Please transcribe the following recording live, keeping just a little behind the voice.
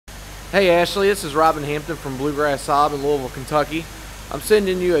Hey Ashley, this is Robin Hampton from Bluegrass Saab in Louisville, Kentucky. I'm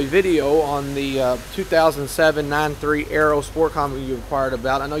sending you a video on the 2007 9.3 Aero Sport Combi you inquired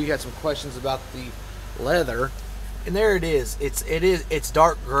about. I know you had some questions about the leather, and there it is. It's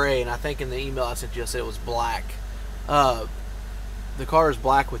dark gray, and I think in the email I sent you I said it was black. The car is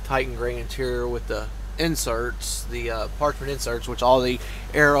black with Titan gray interior with the inserts, the parchment inserts, which all the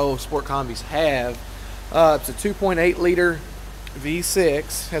Aero Sport Combis have. It's a 2.8 liter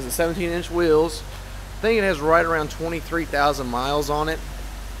V6, has a 17-inch wheels. I think it has right around 23,000 miles on it.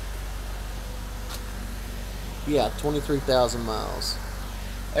 Yeah, 23,000 miles.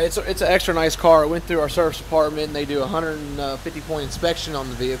 It's an extra nice car. It went through our service department and they do a 150-point inspection on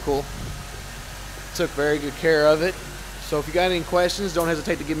the vehicle. Took very good care of it. So if you got any questions, don't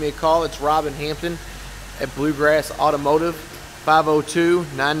hesitate to give me a call. It's Robin Hampton at Bluegrass Automotive,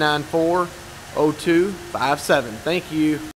 502-994-0257. Thank you.